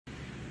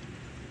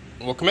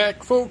Welcome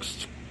back, folks,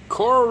 to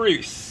Coral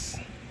Reefs.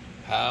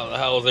 How the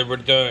hell is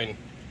everybody doing?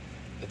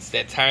 It's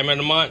that time of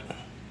the month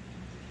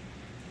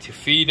to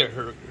feed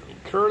her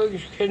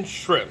Harlequin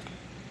shrimp.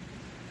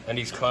 And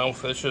these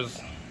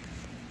clownfishes,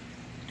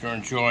 they're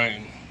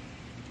enjoying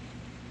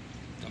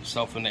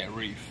themselves in that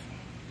reef.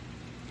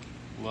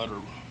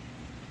 Literally.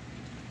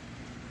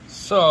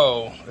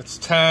 So, it's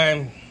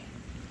time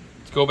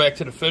to go back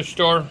to the fish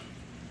store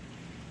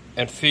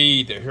and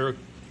feed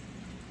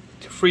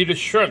the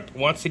shrimp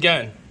once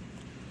again.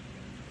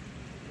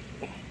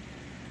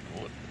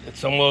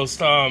 It's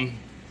almost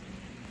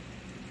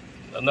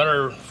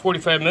another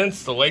 45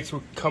 minutes. The lights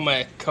will come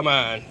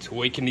on to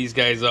waken these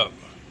guys up.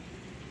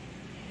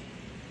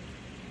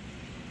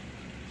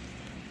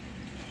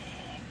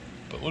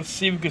 But let's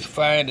see if we can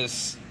find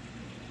this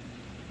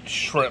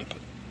shrimp.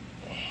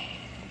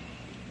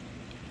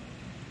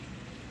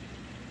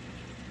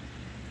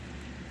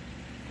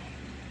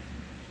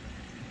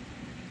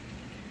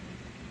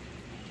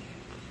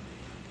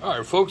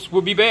 Alright, folks,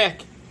 we'll be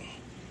back.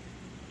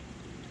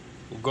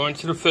 We're going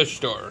to the fish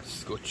store.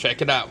 Let's go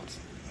check it out.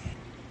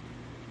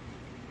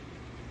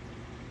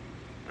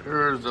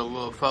 There's a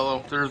little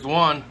fellow. There's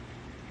one.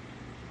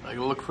 I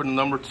can look for the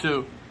number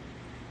 2.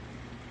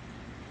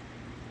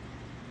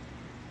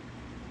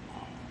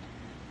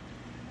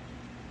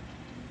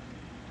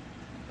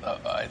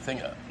 I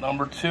think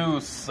number 2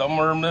 is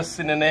somewhere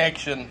missing in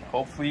action.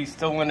 Hopefully he's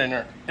still in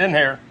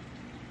here.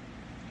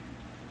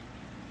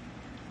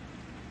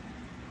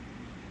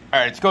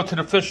 Alright, let's go to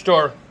the fish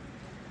store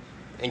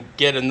and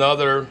get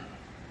another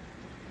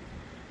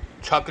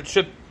chocolate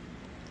chip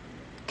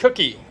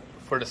cookie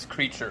for this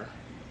creature.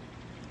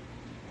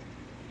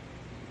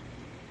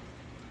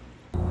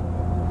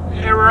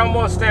 Yeah, we're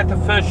almost at the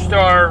fish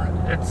store.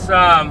 It's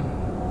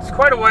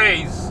quite a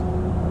ways,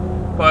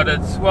 but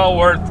it's well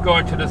worth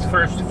going to this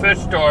first fish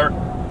store.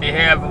 They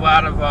have a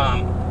lot of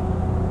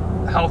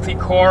healthy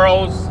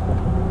corals.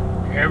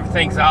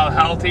 Everything's all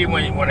healthy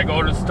when I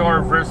go to the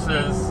store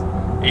versus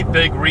a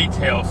big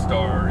retail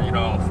store, you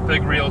know,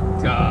 big real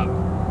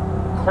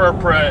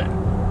corporate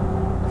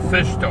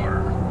fish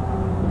store.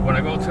 When I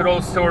go to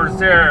those stores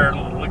there,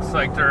 it looks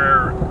like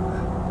their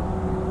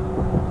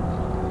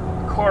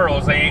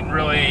corals ain't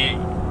really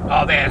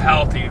all that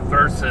healthy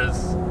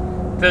versus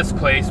this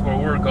place where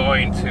we're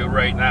going to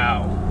right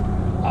now.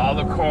 All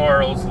the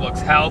corals looks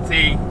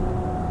healthy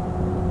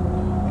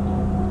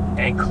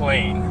and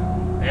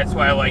clean. That's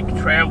why I like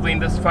traveling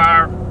this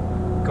far,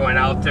 going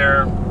out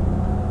there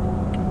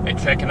and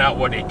checking out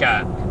what they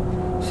got.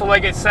 So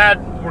like I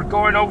said, we're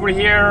going over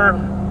here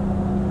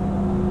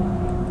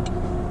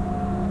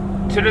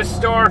to this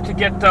store to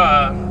get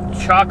the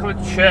chocolate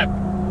chip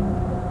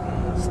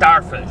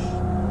starfish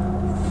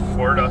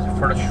for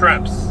the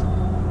shrimps.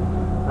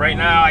 Right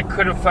now I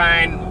couldn't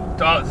find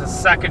the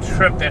second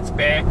shrimp that's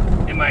back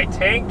in my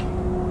tank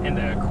in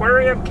the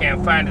aquarium.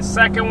 Can't find the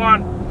second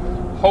one.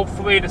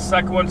 Hopefully the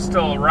second one's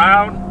still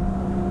around,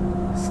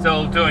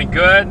 still doing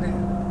good,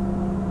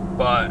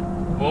 but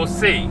we'll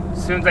see.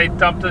 As soon as I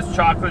dump this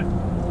chocolate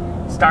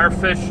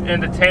starfish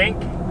in the tank,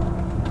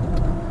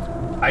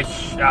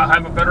 I'll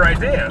have a better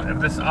idea if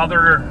this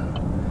other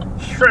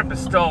shrimp is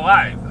still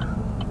alive.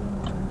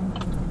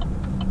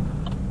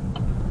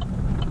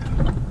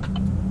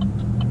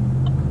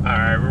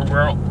 Alright,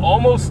 we're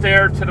almost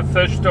there to the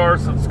fish store,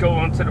 so let's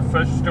go into the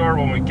fish store.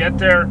 When we get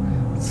there,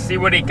 let's see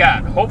what they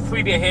got.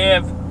 Hopefully they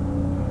have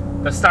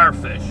the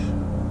starfish,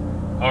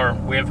 or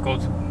we have to go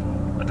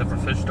to a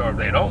different fish store if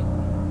they don't.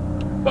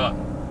 But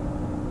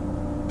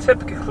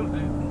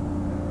typically,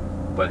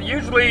 but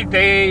usually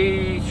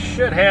they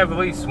should have at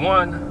least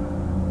one.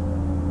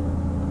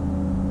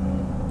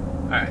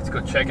 Alright, let's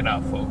go check it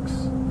out, folks.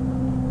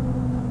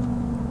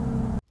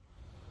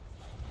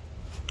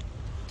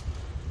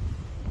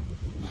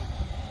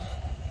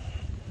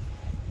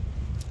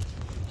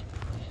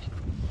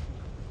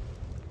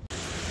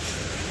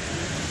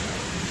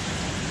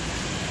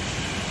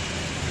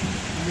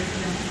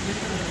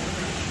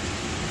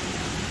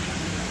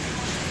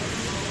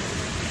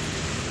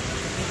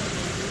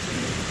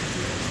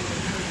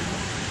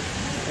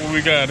 What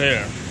we got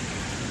here?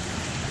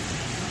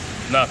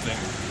 Nothing.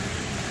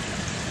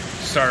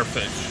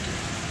 Starfish.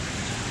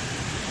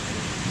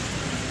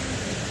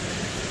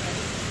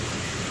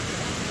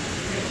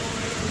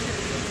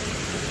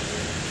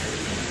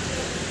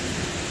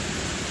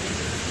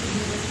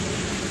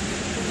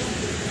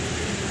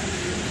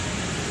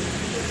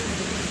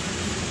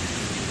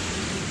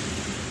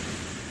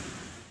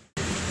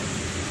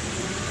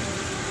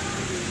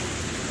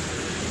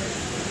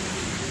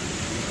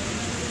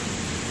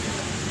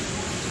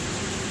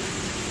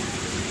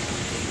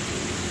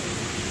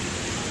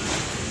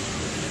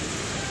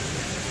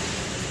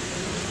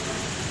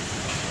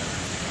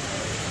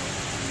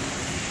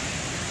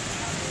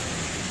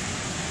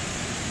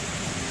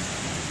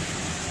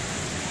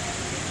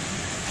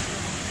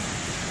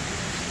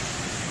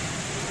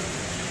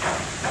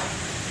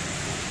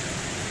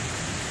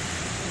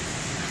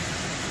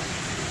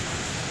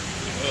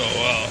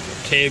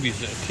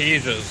 Tabies.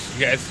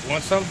 You guys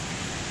want some?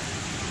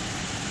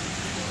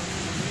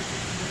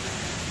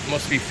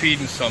 Must be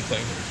feeding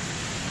something.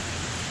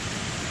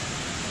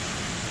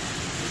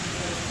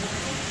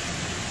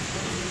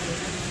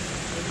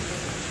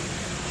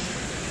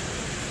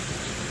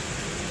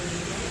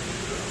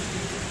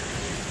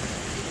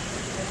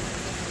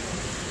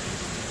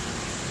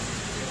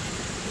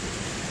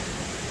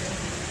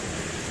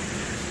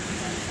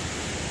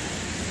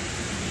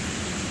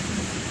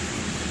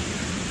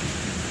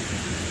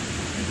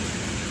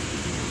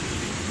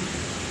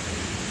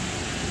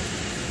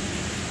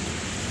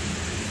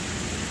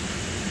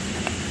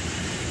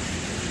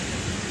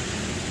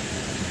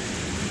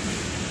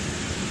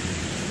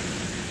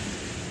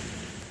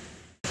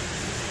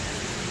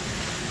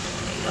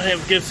 I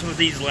have to get some of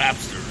these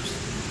lobsters.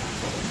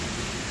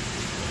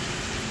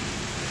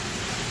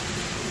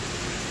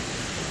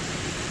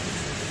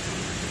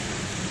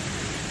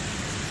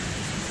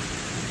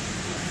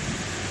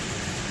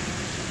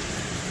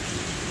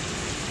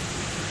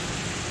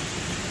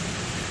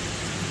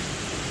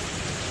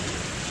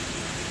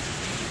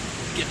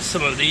 Get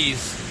some of these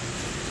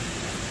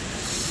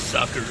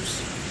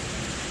suckers.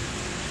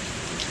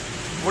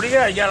 What do you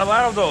got? You got a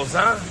lot of those,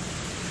 huh?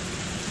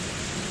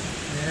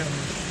 Yeah.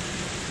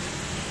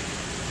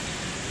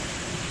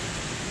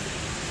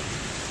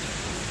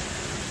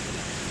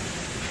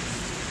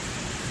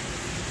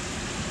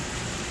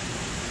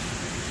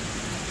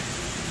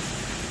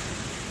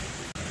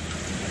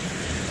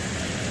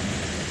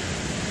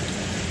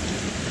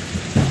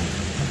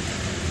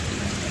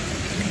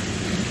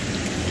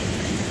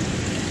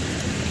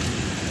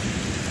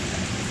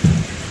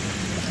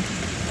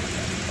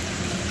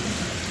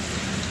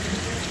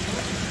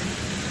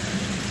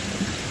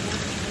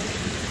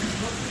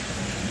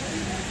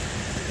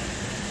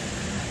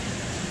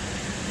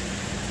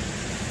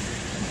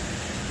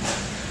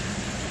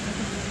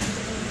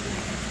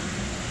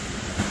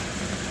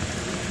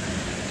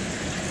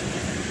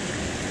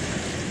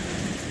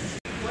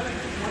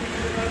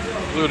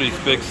 Look at these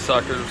big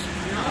suckers.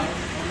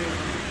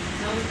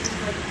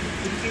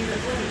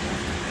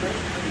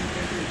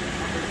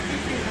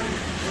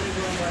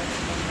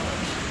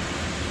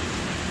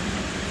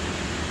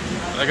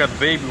 I got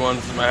baby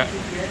ones in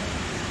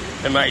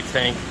my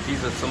tank.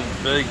 These are some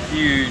big,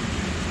 huge.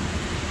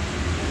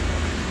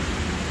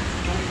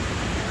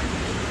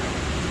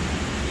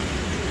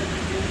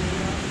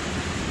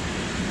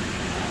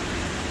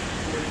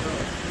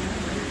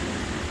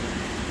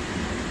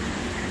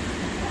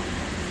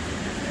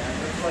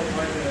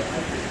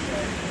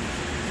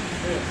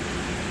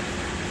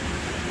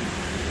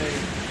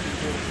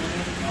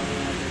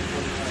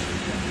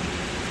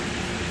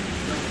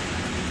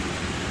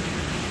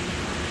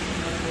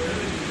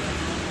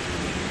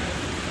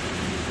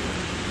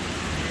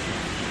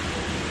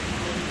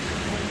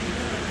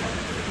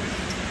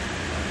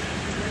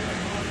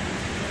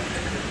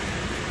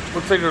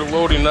 Looks like they're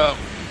loading up.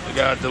 We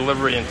got a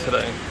delivery in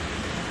today.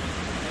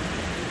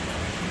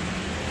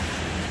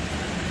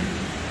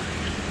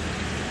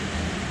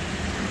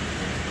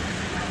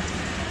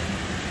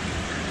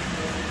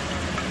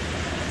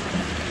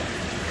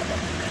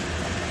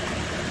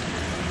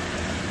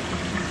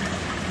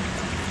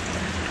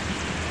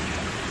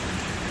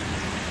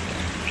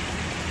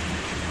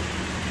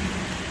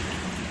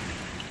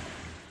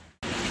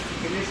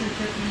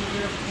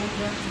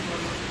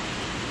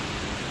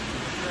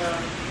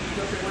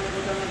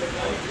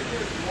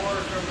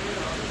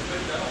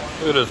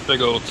 Look at this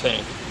big old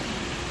tank.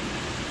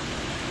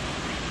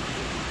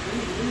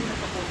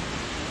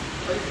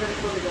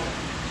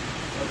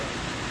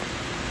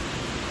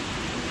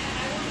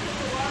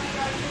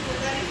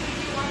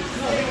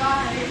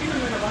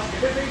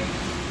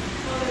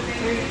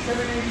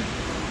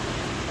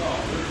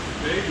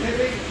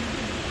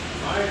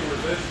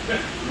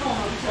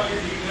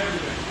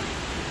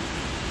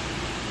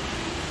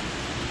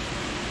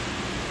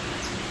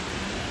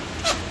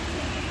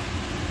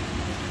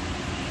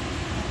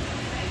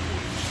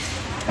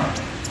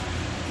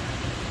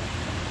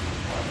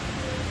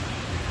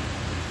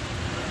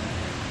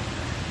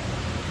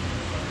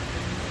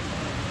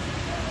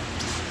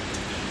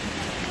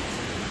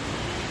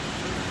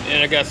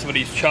 And I got some of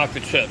these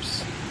chocolate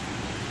chips.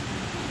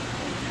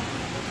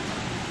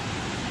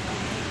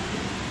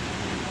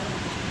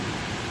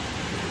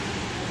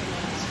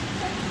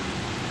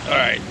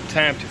 Alright,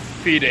 time to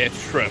feed that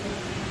shrimp.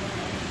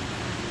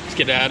 Let's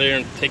get out of here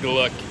and take a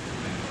look.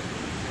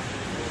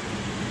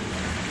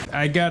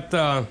 I got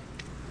the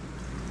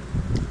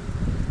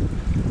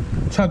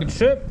chocolate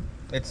chip.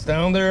 It's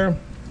down there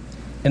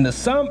in the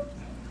sump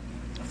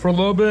for a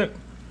little bit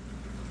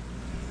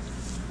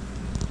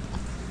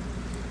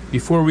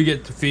before we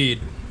get to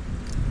feed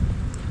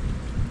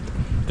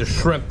the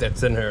shrimp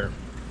that's in here.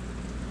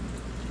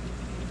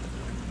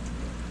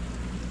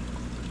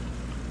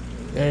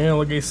 And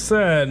like I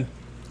said,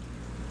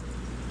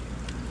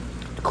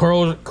 the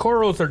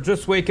corals are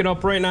just waking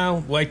up right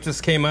now. Light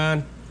just came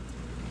on.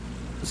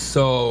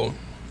 So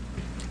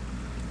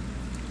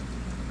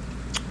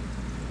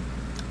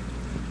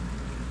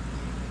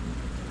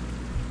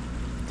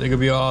they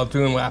could be all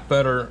doing a lot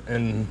better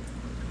in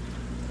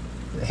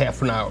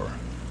half an hour.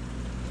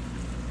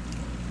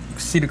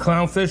 See the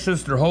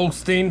clownfishes, they're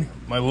Holstein,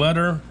 my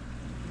letter.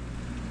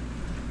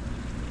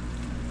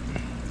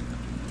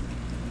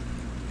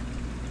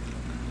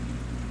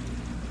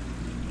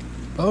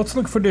 Well, let's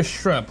look for this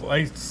shrimp.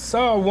 I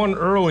saw one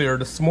earlier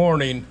this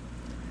morning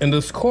in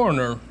this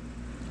corner,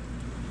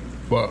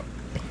 but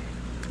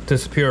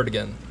disappeared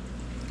again.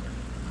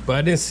 But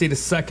I didn't see the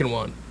second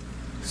one.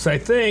 So I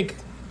think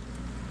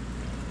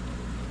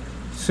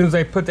as soon as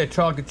I put that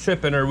chocolate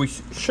chip in there, we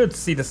should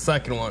see the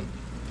second one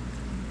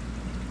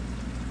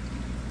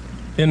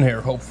in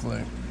here,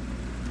 hopefully.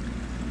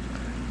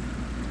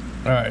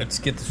 All right, let's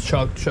get this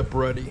chocolate chip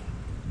ready.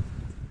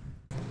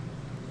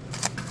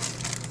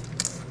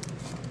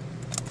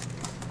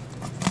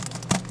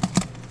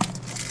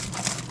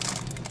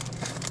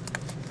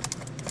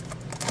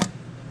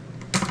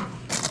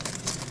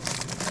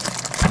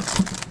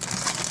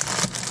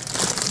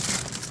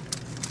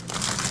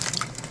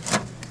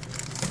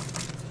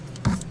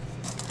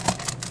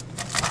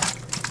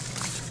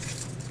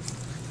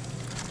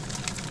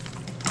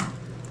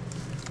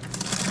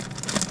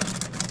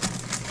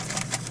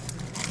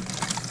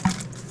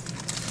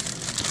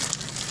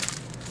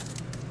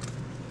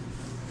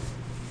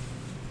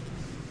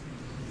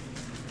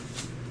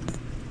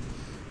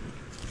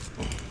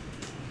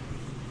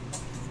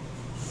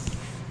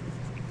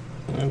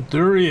 And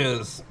there he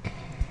is.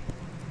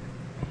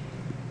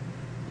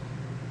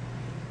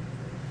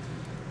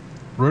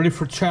 Ready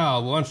for chow,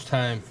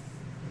 lunchtime.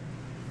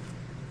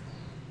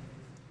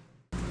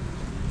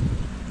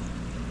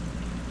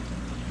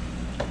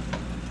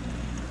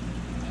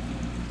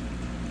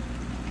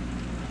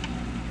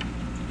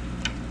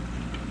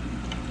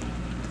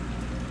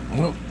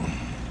 Well,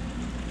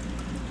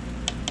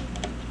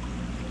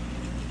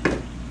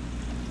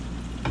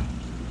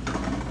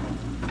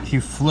 he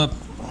flipped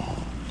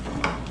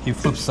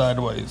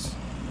sideways.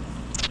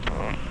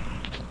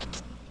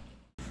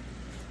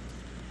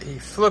 He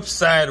flipped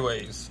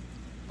sideways,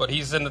 but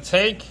he's in the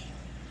tank.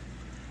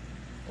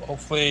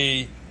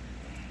 Hopefully,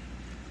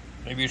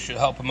 maybe you should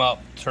help him out,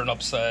 turn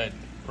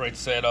right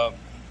side up.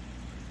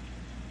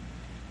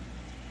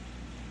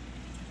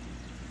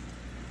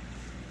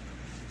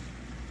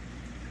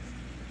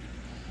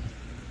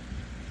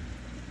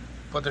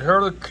 But the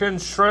Harlequin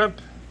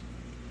shrimp,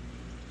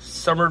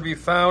 some are to be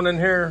found in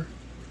here.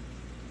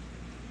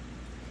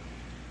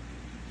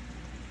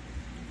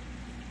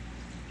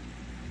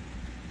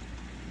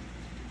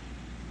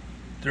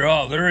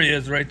 There he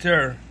is right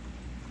there.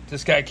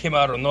 This guy came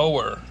out of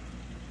nowhere.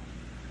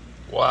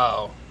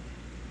 Wow.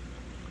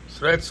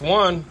 So that's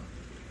one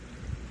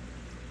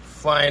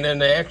flying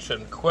into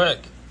action quick.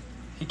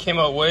 He came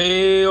out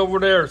way over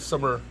there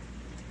somewhere.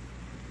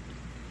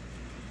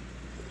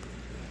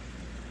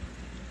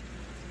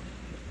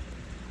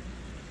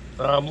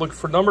 I'm looking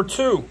for number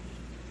two.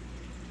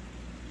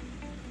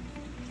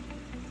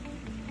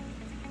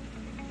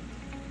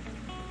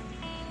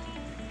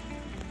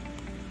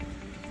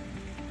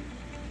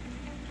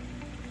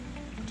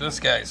 This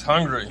guy's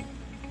hungry.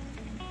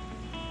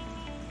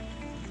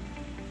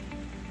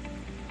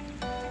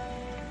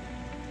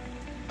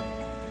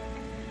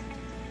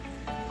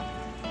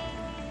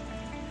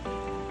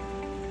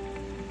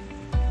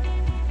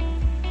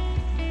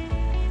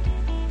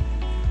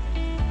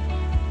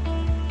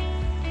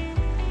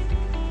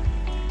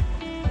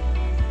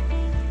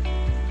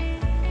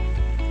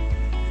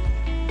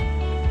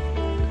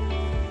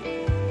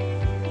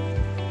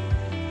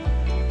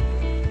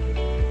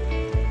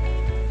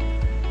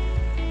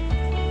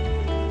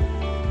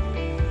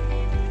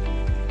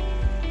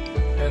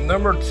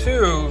 Number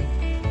two,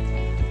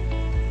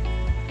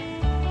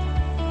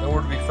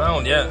 nowhere to be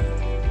found yet.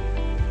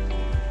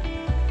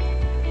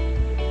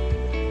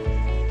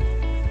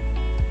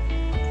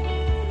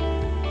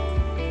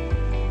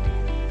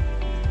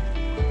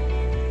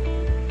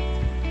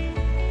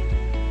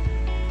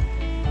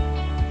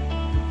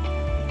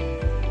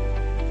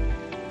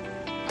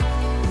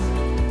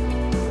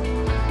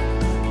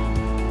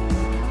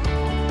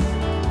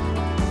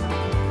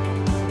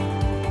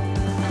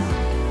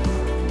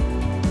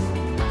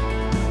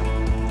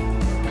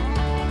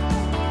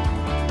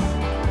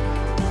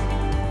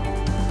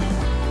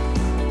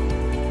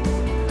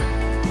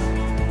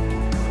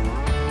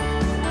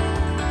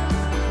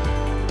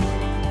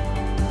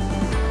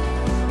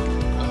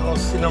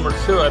 Number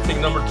two, I think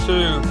number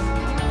two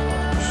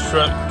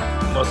shrimp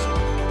must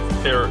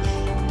perish.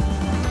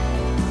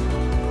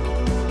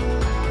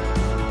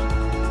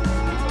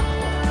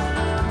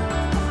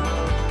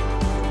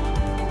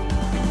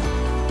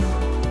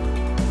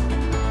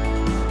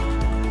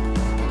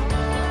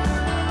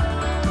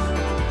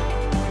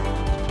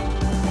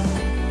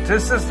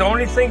 This is the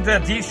only thing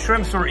that these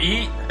shrimps will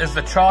eat is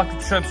the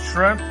chocolate chip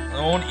shrimp.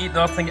 They won't eat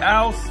nothing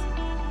else.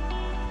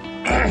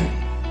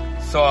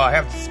 So I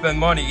have to spend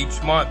money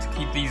each month to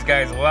keep these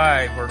guys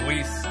alive, or at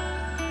least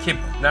keep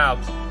at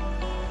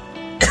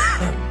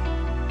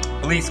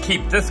least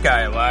keep this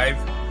guy alive.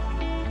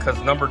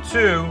 Because number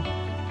two,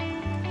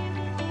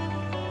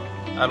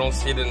 I don't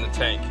see it in the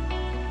tank.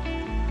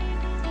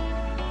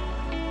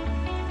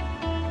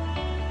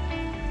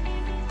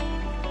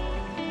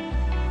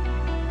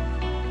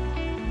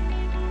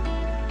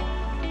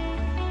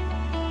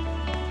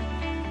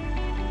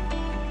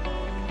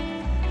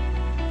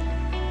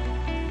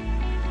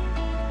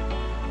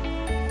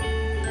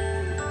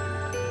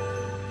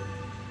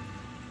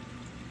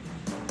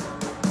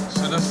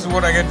 this is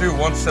what I gotta do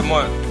once a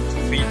month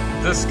to feed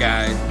this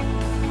guy.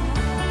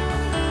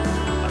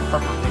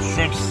 The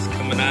shrimp's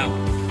coming out,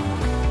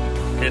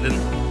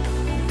 hidden.